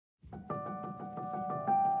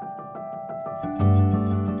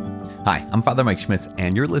Hi, I'm Father Mike Schmitz,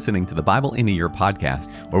 and you're listening to the Bible in a Year podcast,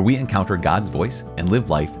 where we encounter God's voice and live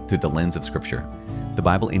life through the lens of Scripture. The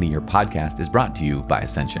Bible in a Year podcast is brought to you by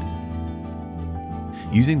Ascension.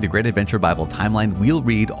 Using the Great Adventure Bible timeline, we'll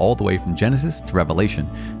read all the way from Genesis to Revelation,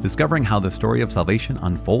 discovering how the story of salvation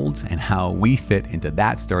unfolds and how we fit into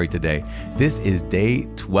that story today. This is day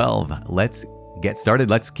 12. Let's get started.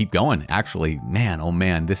 Let's keep going. Actually,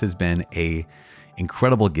 man, this has been a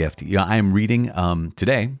incredible gift. I am reading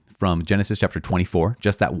today from Genesis chapter 24,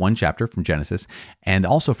 just that one chapter from Genesis, and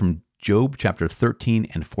also from Job chapter 13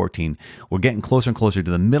 and 14. We're getting closer and closer to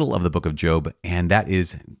the middle of the book of Job, and that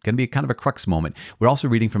is going to be kind of a crux moment. We're also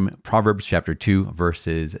reading from Proverbs chapter 2,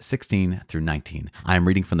 verses 16 through 19. I'm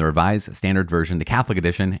reading from the Revised Standard Version, the Catholic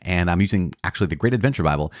edition, and I'm using actually the Great Adventure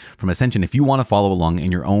Bible from Ascension. If you want to follow along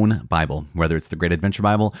in your own Bible, whether it's the Great Adventure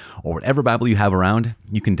Bible or whatever Bible you have around,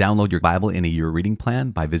 you can download your Bible in a Year reading plan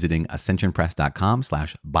by visiting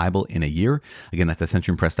ascensionpress.com/Bible in a year. Again, that's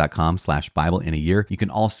ascensionpress.com/Bible in a year. You can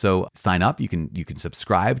also sign up. You can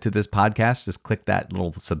subscribe to this podcast. Just click that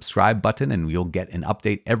little subscribe button and you'll get an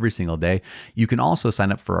update every single day. You can also sign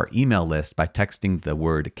up for our email list by texting the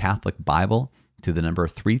word Catholic Bible to the number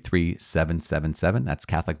 33777. That's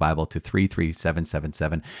Catholic Bible to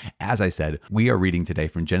 33777. As I said, we are reading today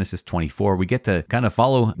from Genesis 24. We get to kind of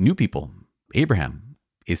follow new people. Abraham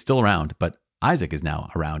is still around, but Isaac is now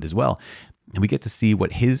around as well. And we get to see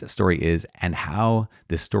what his story is and how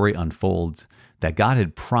this story unfolds, that God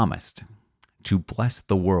had promised to bless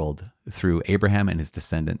the world through Abraham and his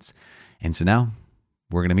descendants. And so now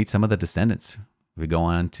we're going to meet some of the descendants. We go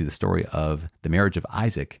on to the story of the marriage of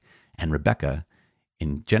Isaac and Rebekah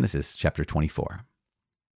in Genesis chapter 24.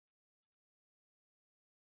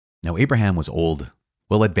 Now Abraham was old,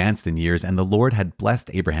 well advanced in years, and the Lord had blessed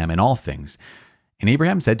Abraham in all things. And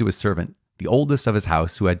Abraham said to his servant, the oldest of his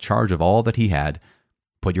house, who had charge of all that he had,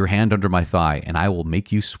 "Put your hand under my thigh, and I will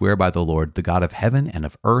make you swear by the Lord, the God of heaven and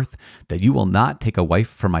of earth, that you will not take a wife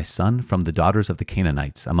for my son from the daughters of the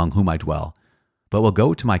Canaanites, among whom I dwell, but will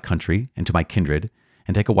go to my country and to my kindred,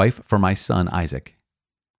 and take a wife for my son Isaac."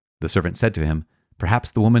 The servant said to him, "Perhaps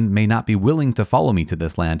the woman may not be willing to follow me to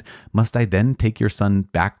this land. Must I then take your son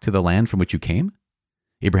back to the land from which you came?"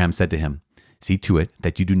 Abraham said to him, "See to it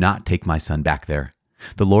that you do not take my son back there.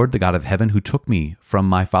 The Lord, the God of heaven, who took me from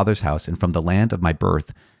my father's house and from the land of my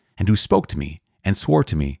birth, and who spoke to me and swore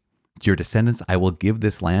to me, 'To your descendants I will give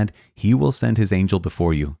this land,' he will send his angel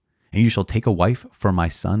before you, and you shall take a wife for my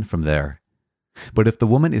son from there. But if the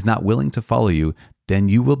woman is not willing to follow you, then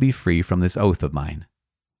you will be free from this oath of mine.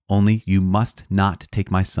 Only you must not take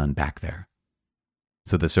my son back there."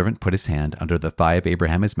 So the servant put his hand under the thigh of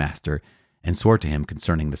Abraham his master, and swore to him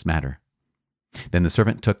concerning this matter. Then the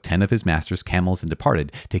servant took 10 of his master's camels and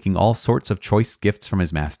departed, taking all sorts of choice gifts from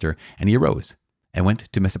his master, and he arose and went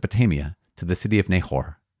to Mesopotamia, to the city of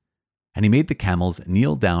Nahor. And he made the camels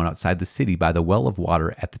kneel down outside the city by the well of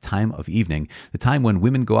water at the time of evening, the time when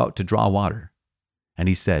women go out to draw water. And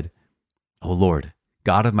he said, "O Lord,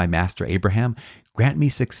 God of my master Abraham, grant me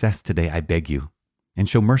success today, I beg you, and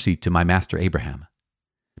show mercy to my master Abraham.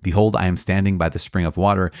 Behold, I am standing by the spring of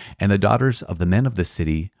water, and the daughters of the men of the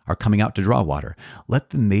city are coming out to draw water. Let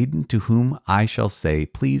the maiden to whom I shall say,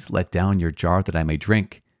 'Please let down your jar that I may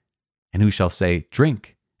drink,' and who shall say,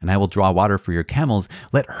 'Drink, and I will draw water for your camels,'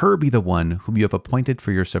 let her be the one whom you have appointed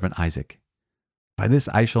for your servant Isaac. By this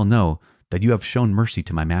I shall know that you have shown mercy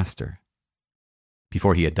to my master."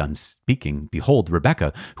 Before he had done speaking, behold,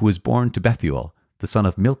 Rebekah, who was born to Bethuel, the son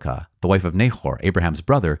of Milcah, the wife of Nahor, Abraham's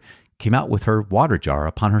brother, came out with her water jar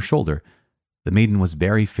upon her shoulder. The maiden was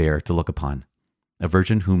very fair to look upon, a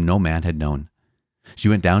virgin whom no man had known. She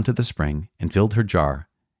went down to the spring and filled her jar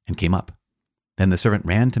and came up. Then the servant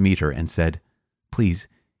ran to meet her and said, "Please,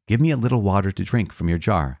 give me a little water to drink from your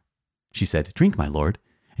jar." She said, "Drink, my lord."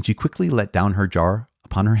 And she quickly let down her jar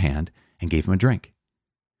upon her hand and gave him a drink.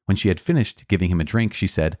 When she had finished giving him a drink, she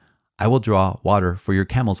said, "I will draw water for your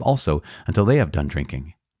camels also until they have done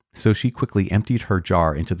drinking." So she quickly emptied her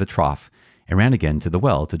jar into the trough and ran again to the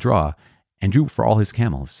well to draw and drew for all his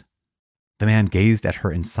camels. The man gazed at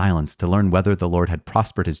her in silence to learn whether the Lord had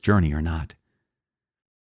prospered his journey or not.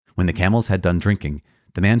 When the camels had done drinking,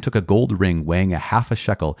 the man took a gold ring weighing 1/2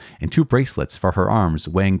 shekel and 2 bracelets for her arms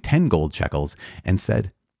weighing 10 gold shekels and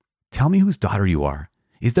said, "Tell me whose daughter you are.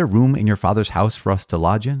 Is there room in your father's house for us to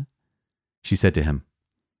lodge in?" She said to him,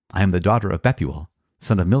 "I am the daughter of Bethuel,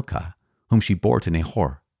 son of Milcah, whom she bore to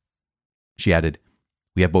Nahor." She added,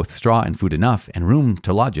 "We have both straw and food enough, and room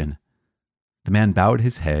to lodge in." The man bowed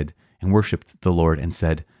his head and worshipped the Lord and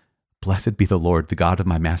said, "Blessed be the Lord, the God of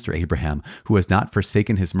my master Abraham, who has not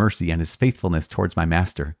forsaken his mercy and his faithfulness towards my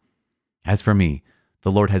master. As for me,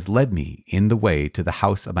 The Lord has led me in the way to the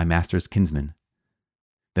house of my master's kinsman."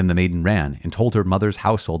 Then the maiden ran and told her mother's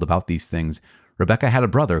household about these things. Rebekah had a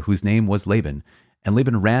brother whose name was Laban, and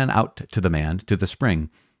Laban ran out to the man to the spring.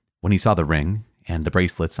 When he saw the ring and the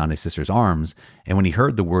bracelets on his sister's arms, and when he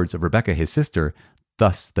heard the words of Rebekah his sister,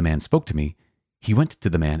 "Thus the man spoke to me," he went to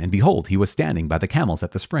the man, and behold, he was standing by the camels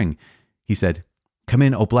at the spring. He said, "Come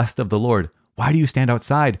in, O blessed of the Lord. Why do you stand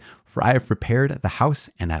outside? For I have prepared the house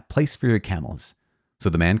and a place for your camels." So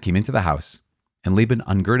the man came into the house, and Laban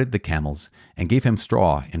ungirded the camels, and gave him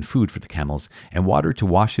straw and food for the camels, and water to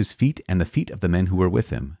wash his feet and the feet of the men who were with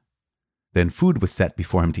him. Then food was set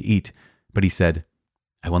before him to eat, but he said,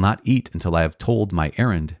 "I will not eat until I have told my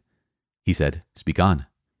errand." He said, "Speak on."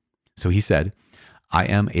 So he said, "I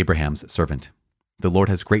am Abraham's servant. The Lord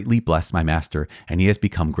has greatly blessed my master, and he has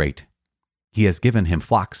become great. He has given him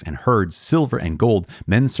flocks and herds, silver and gold,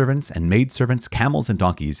 men servants and maid servants, camels and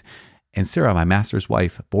donkeys. And Sarah, my master's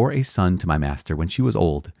wife, bore a son to my master when she was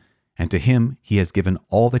old, and to him he has given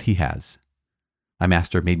all that he has. My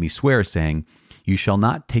master made me swear, saying, 'You shall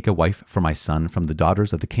not take a wife for my son from the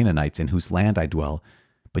daughters of the Canaanites in whose land I dwell,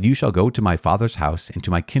 but you shall go to my father's house and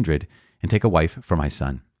to my kindred, and take a wife for my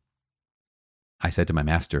son.' I said to my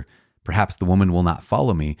master, 'Perhaps the woman will not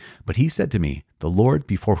follow me.' But he said to me, 'The Lord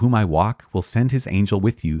before whom I walk will send his angel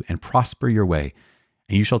with you and prosper your way,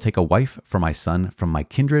 and you shall take a wife for my son from my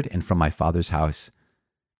kindred and from my father's house.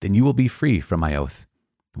 Then you will be free from my oath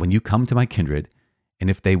when you come to my kindred, and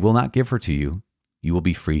if they will not give her to you, you will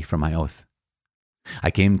be free from my oath.'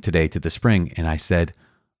 I came today to the spring, and I said,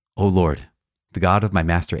 'O Lord, the God of my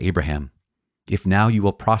master Abraham, if now you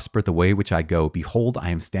will prosper the way which I go, behold, I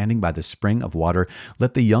am standing by the spring of water.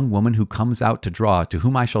 Let the young woman who comes out to draw, to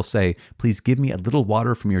whom I shall say, "Please give me a little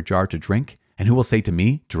water from your jar to drink," and who will say to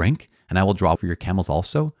me, "Drink, and I will draw for your camels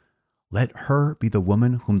also," let her be the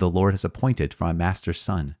woman whom the Lord has appointed for my master's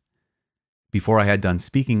son." Before I had done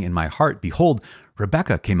speaking in my heart, behold,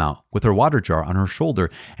 Rebekah came out with her water jar on her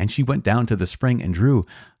shoulder, and she went down to the spring and drew.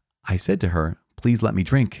 I said to her, "Please let me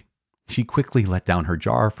drink." She quickly let down her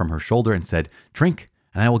jar from her shoulder and said, "Drink,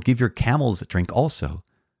 and I will give your camels drink also."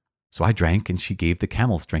 So I drank, and she gave the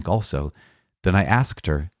camels drink also. Then I asked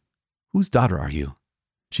her, "Whose daughter are you?"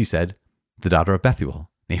 She said, "The daughter of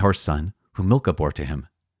Bethuel, Nahor's son, whom Milcah bore to him."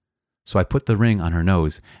 So I put the ring on her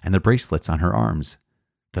nose and the bracelets on her arms.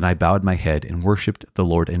 Then I bowed my head and worshipped the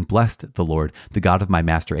Lord and blessed the Lord, the God of my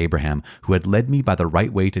master Abraham, who had led me by the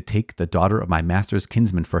right way to take the daughter of my master's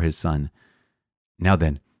kinsman for his son. Now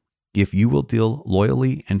then, if you will deal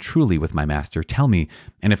loyally and truly with my master, tell me,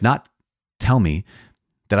 and if not, tell me,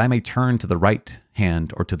 that I may turn to the right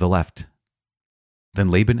hand or to the left." Then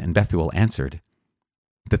Laban and Bethuel answered,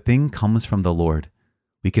 "The thing comes from the Lord.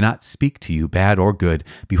 We cannot speak to you bad or good.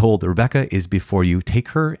 Behold, Rebekah is before you. Take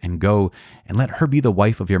her and go, and let her be the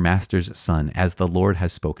wife of your master's son, as the Lord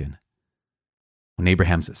has spoken." When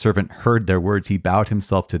Abraham's servant heard their words, he bowed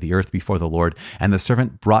himself to the earth before the Lord, and the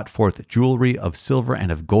servant brought forth jewelry of silver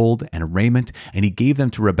and of gold and raiment, and he gave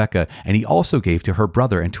them to Rebekah, and he also gave to her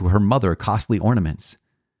brother and to her mother costly ornaments.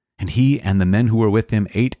 And he and the men who were with him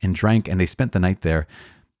ate and drank, and they spent the night there.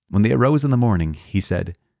 When they arose in the morning, he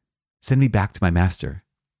said, "Send me back to my master."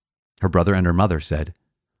 Her brother and her mother said,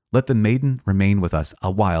 "Let the maiden remain with us a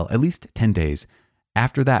while, at least 10 days.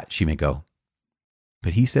 After that she may go."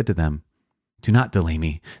 But he said to them, "Do not delay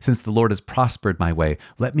me, since the Lord has prospered my way.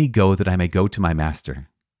 Let me go, that I may go to my master."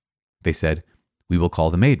 They said, "We will call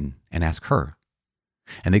the maiden and ask her."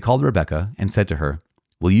 And they called Rebekah and said to her,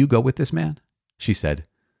 "Will you go with this man?" She said,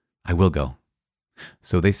 "I will go."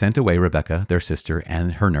 So they sent away Rebekah, their sister,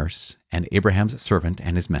 and her nurse, and Abraham's servant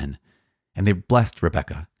and his men. And they blessed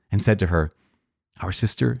Rebekah and said to her, "Our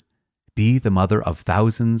sister, be the mother of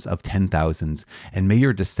thousands of 10,000s, and may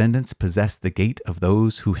your descendants possess the gate of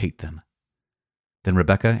those who hate them." Then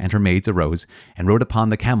Rebekah and her maids arose and rode upon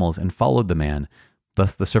the camels and followed the man.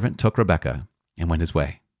 Thus the servant took Rebekah and went his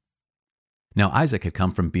way. Now Isaac had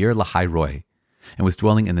come from Beer Lahai Roi and was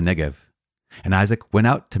dwelling in the Negev. And Isaac went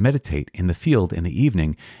out to meditate in the field in the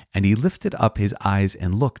evening, and he lifted up his eyes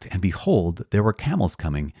and looked, and behold, there were camels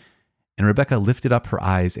coming. And Rebekah lifted up her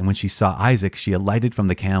eyes, and when she saw Isaac, she alighted from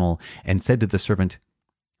the camel and said to the servant,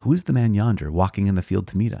 "Who is the man yonder walking in the field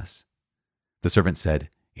to meet us?" The servant said,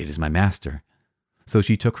 "It is my master." So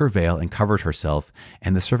she took her veil and covered herself,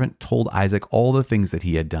 and the servant told Isaac all the things that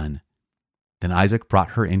he had done. Then Isaac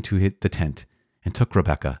brought her into the tent and took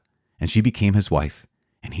Rebekah, and she became his wife,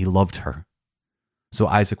 and he loved her. So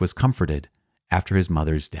Isaac was comforted after his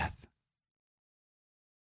mother's death.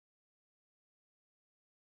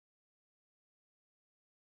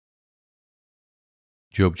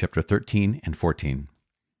 Job chapter 13 and 14.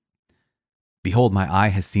 Behold, my eye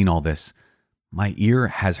has seen all this. My ear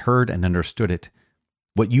has heard and understood it.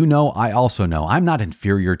 What you know, I also know. I'm not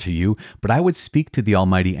inferior to you, but I would speak to the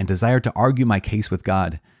Almighty and desire to argue my case with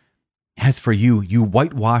God. As for you, you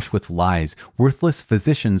whitewash with lies. Worthless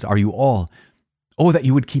physicians are you all. Oh, that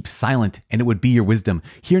you would keep silent, and it would be your wisdom.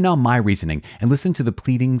 Hear now my reasoning, and listen to the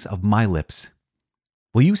pleadings of my lips.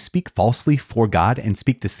 Will you speak falsely for God and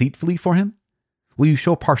speak deceitfully for him? Will you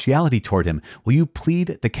show partiality toward him? Will you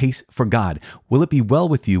plead the case for God? Will it be well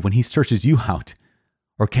with you when he searches you out?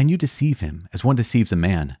 Or can you deceive him as one deceives a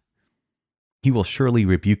man? He will surely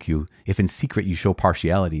rebuke you if in secret you show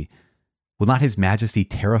partiality. Will not his majesty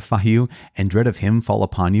terrify you and dread of him fall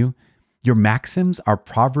upon you? Your maxims are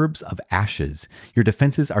proverbs of ashes. Your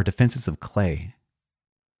defenses are defenses of clay.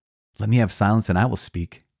 Let me have silence and I will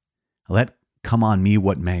speak. Let come on me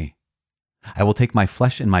what may. I will take my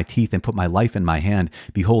flesh in my teeth and put my life in my hand.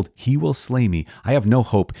 Behold, he will slay me. I have no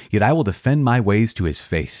hope, yet I will defend my ways to his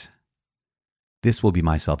face. This will be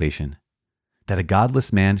my salvation, that a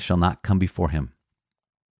godless man shall not come before him.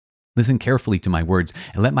 Listen carefully to my words,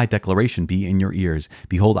 and let my declaration be in your ears.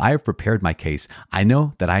 Behold, I have prepared my case. I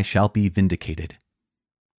know that I shall be vindicated.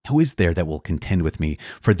 Who is there that will contend with me?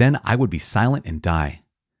 For then I would be silent and die.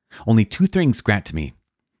 Only 2 things grant to me.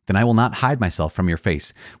 Then I will not hide myself from your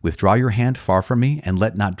face. Withdraw your hand far from me, and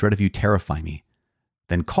let not dread of you terrify me.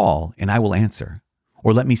 Then call, and I will answer.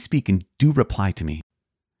 Or let me speak, and do reply to me.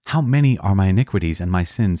 How many are my iniquities and my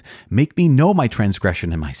sins? Make me know my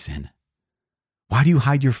transgression and my sin. Why do you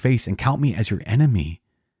hide your face and count me as your enemy?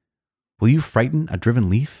 Will you frighten a driven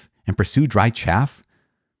leaf and pursue dry chaff?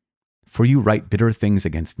 For you write bitter things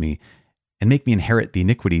against me and make me inherit the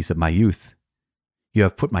iniquities of my youth. You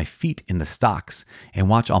have put my feet in the stocks and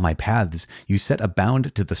watch all my paths. You set a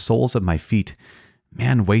bound to the soles of my feet.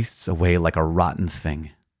 Man wastes away like a rotten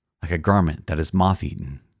thing, like a garment that is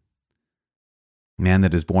moth-eaten. Man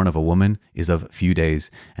that is born of a woman is of few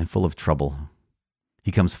days and full of trouble.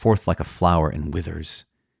 He comes forth like a flower and withers.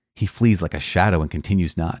 He flees like a shadow and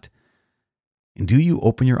continues not. And do you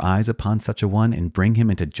open your eyes upon such a one and bring him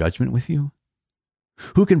into judgment with you?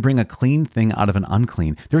 Who can bring a clean thing out of an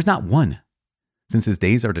unclean? There is not one. Since his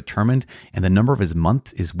days are determined and the number of his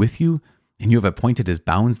months is with you, and you have appointed his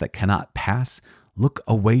bounds that cannot pass, look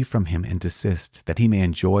away from him and desist, that he may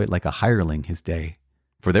enjoy like a hireling his day.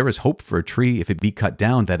 For there is hope for a tree if it be cut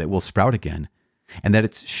down, that it will sprout again, and that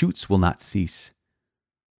its shoots will not cease.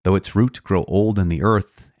 Though its root grow old in the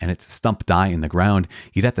earth, and its stump die in the ground,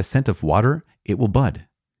 yet at the scent of water it will bud,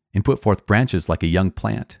 and put forth branches like a young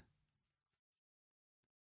plant.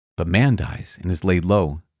 But man dies and is laid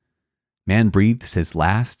low. Man breathes his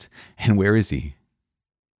last, and where is he?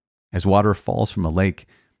 As water falls from a lake,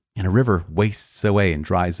 and a river wastes away and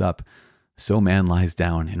dries up, so man lies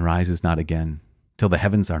down and rises not again. Till the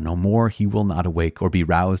heavens are no more, he will not awake or be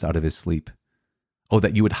roused out of his sleep. Oh,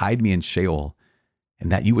 that you would hide me in Sheol,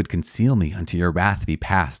 and that you would conceal me until your wrath be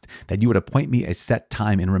past, that you would appoint me a set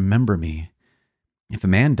time and remember me. If a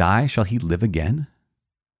man die, shall he live again?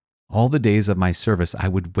 All the days of my service I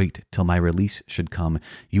would wait till my release should come.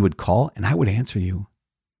 You would call, and I would answer you.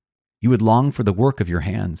 You would long for the work of your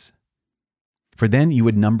hands. For then you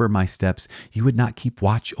would number my steps. You would not keep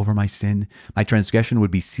watch over my sin. My transgression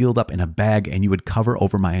would be sealed up in a bag, and you would cover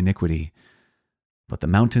over my iniquity. But the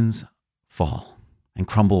mountains fall and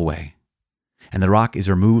crumble away, and the rock is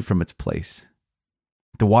removed from its place.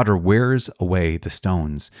 The water wears away the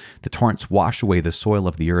stones. The torrents wash away the soil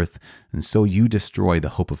of the earth, and so you destroy the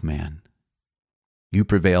hope of man. You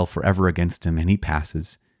prevail forever against him, and he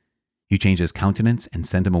passes. You change his countenance and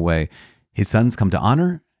send him away. His sons come to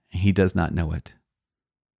honor, and he does not know it.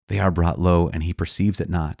 They are brought low, and he perceives it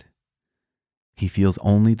not. He feels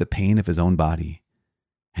only the pain of his own body,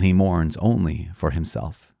 and he mourns only for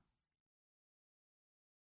himself.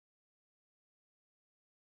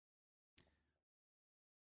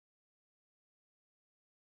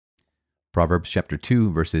 Proverbs chapter 2,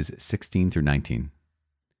 verses 16 through 19.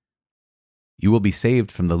 You will be saved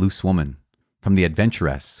from the loose woman, from the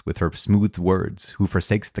adventuress with her smooth words, who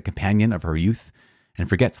forsakes the companion of her youth and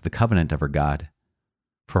forgets the covenant of her God.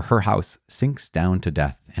 For her house sinks down to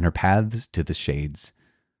death, and her paths to the shades.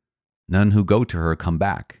 None who go to her come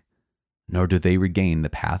back, nor do they regain the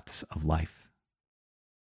paths of life.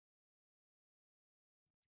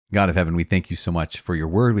 God of heaven, we thank you so much for your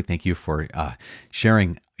word. We thank you for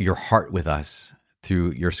sharing your heart with us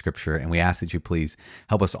through your scripture. And we ask that you please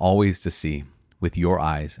help us always to see with your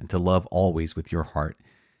eyes and to love always with your heart.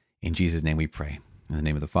 In Jesus' name we pray. In the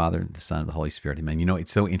name of the Father, the Son, and the Holy Spirit. Amen. You know,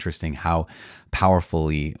 it's so interesting how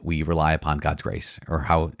powerfully we rely upon God's grace, or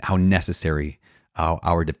how necessary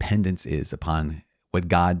our dependence is upon what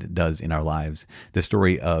God does in our lives. The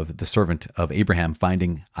story of the servant of Abraham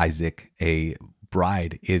finding Isaac a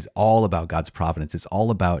bride is all about God's providence. It's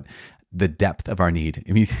all about the depth of our need.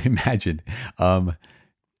 I mean, imagine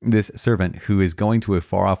this servant who is going to a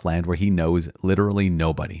far off land where he knows literally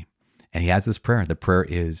nobody. And he has this prayer. The prayer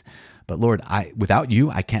is, but Lord, without you,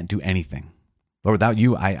 I can't do anything. Lord, without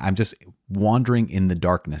you, I'm just wandering in the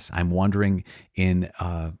darkness. I'm wandering in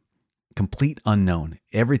complete unknown.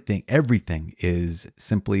 Everything is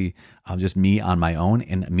simply just me on my own,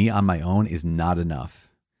 and me on my own is not enough.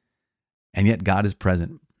 And yet God is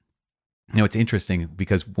present. It's interesting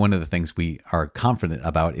because one of the things we are confident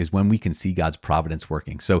about is when we can see God's providence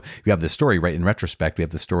working. So we have this story, right? In retrospect, we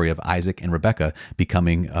have the story of Isaac and Rebekah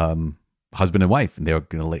becoming husband and wife, and they're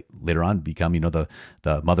going to later on become,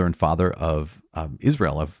 the mother and father of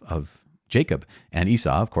Israel, of Jacob and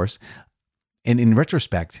Esau, of course. And in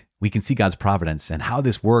retrospect, we can see God's providence and how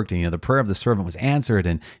this worked. And, the prayer of the servant was answered.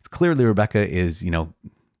 And it's clearly Rebekah is,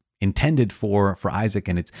 intended for Isaac.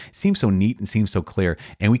 And it seems so neat and seems so clear.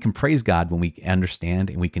 And we can praise God when we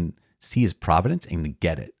understand and we can see his providence and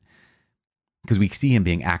get it. Because we see him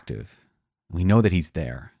being active. We know that he's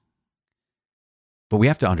there. But we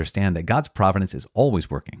have to understand that God's providence is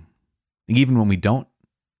always working. Even when we don't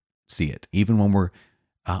see it, even when we're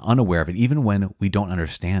unaware of it, even when we don't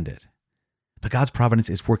understand it. But God's providence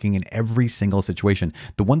is working in every single situation.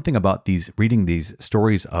 The one thing about reading these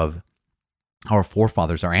stories of our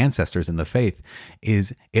forefathers, our ancestors in the faith,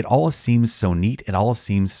 is it all seems so neat. It all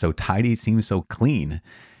seems so tidy. It seems so clean.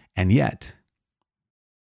 And yet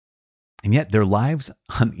their lives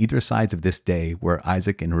on either sides of this day where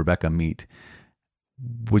Isaac and Rebekah meet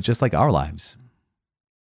was just like our lives,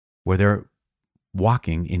 where they're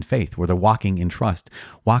walking in faith, where they're walking in trust,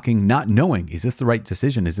 walking not knowing, is this the right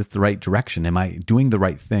decision? Is this the right direction? Am I doing the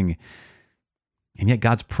right thing? And yet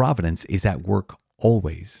God's providence is at work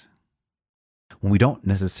always. When we don't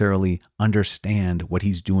necessarily understand what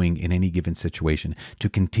he's doing in any given situation, to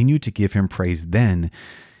continue to give him praise then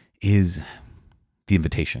is the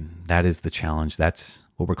invitation. That is the challenge. That's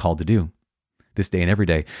what we're called to do this day and every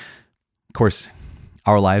day. Of course,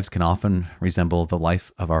 our lives can often resemble the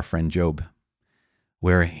life of our friend Job,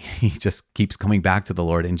 where he just keeps coming back to the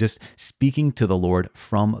Lord and just speaking to the Lord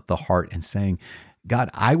from the heart and saying, God,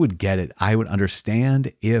 I would get it. I would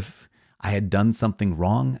understand if I had done something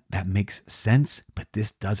wrong. That makes sense, but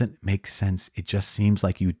this doesn't make sense. It just seems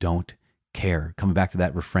like you don't care. Coming back to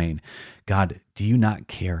that refrain, God, do you not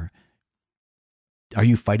care? Are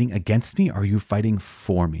you fighting against me? Or are you fighting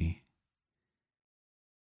for me?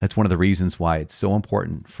 That's one of the reasons why it's so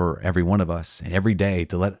important for every one of us and every day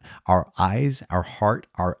to let our eyes, our heart,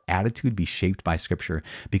 our attitude be shaped by Scripture,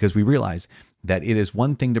 because we realize that it is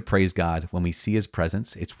one thing to praise God when we see his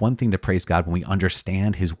presence. It's one thing to praise God when we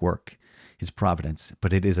understand his work, his providence,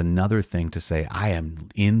 but it is another thing to say, I am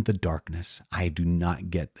in the darkness. I do not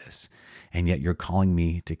get this. And yet you're calling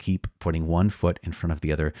me to keep putting one foot in front of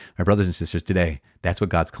the other. My brothers and sisters, today, that's what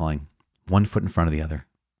God's calling. One foot in front of the other.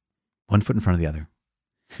 One foot in front of the other.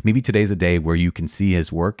 Maybe today's a day where you can see his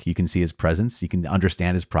work, you can see his presence, you can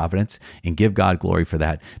understand his providence and give God glory for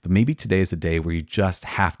that. But maybe today is a day where you just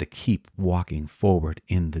have to keep walking forward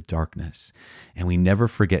in the darkness. And we never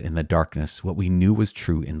forget in the darkness what we knew was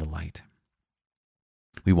true in the light.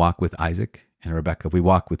 We walk with Isaac and Rebekah. We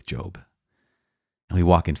walk with Job. And we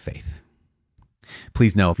walk in faith.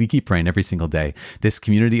 Please know, if we keep praying every single day, this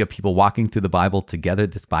community of people walking through the Bible together,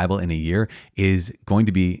 this Bible in a year, is going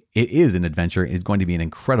to be, it is an adventure. It's going to be an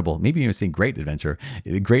incredible, maybe even say great adventure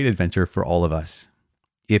for all of us.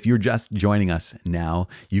 If you're just joining us now,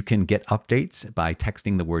 you can get updates by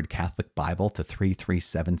texting the word Catholic Bible to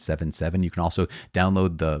 33777. You can also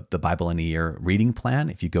download the Bible in a Year reading plan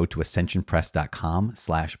if you go to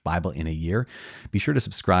ascensionpress.com/Bible in a Year. Be sure to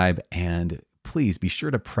subscribe, and please be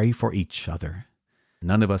sure to pray for each other.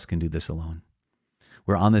 None of us can do this alone.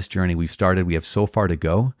 We're on this journey. We've started. We have so far to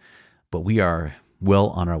go, but we are well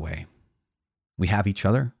on our way. We have each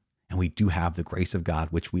other, and we do have the grace of God,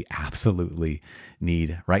 which we absolutely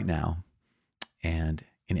need right now and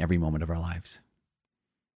in every moment of our lives.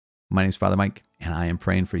 My name is Father Mike, and I am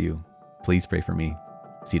praying for you. Please pray for me.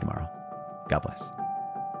 See you tomorrow. God bless.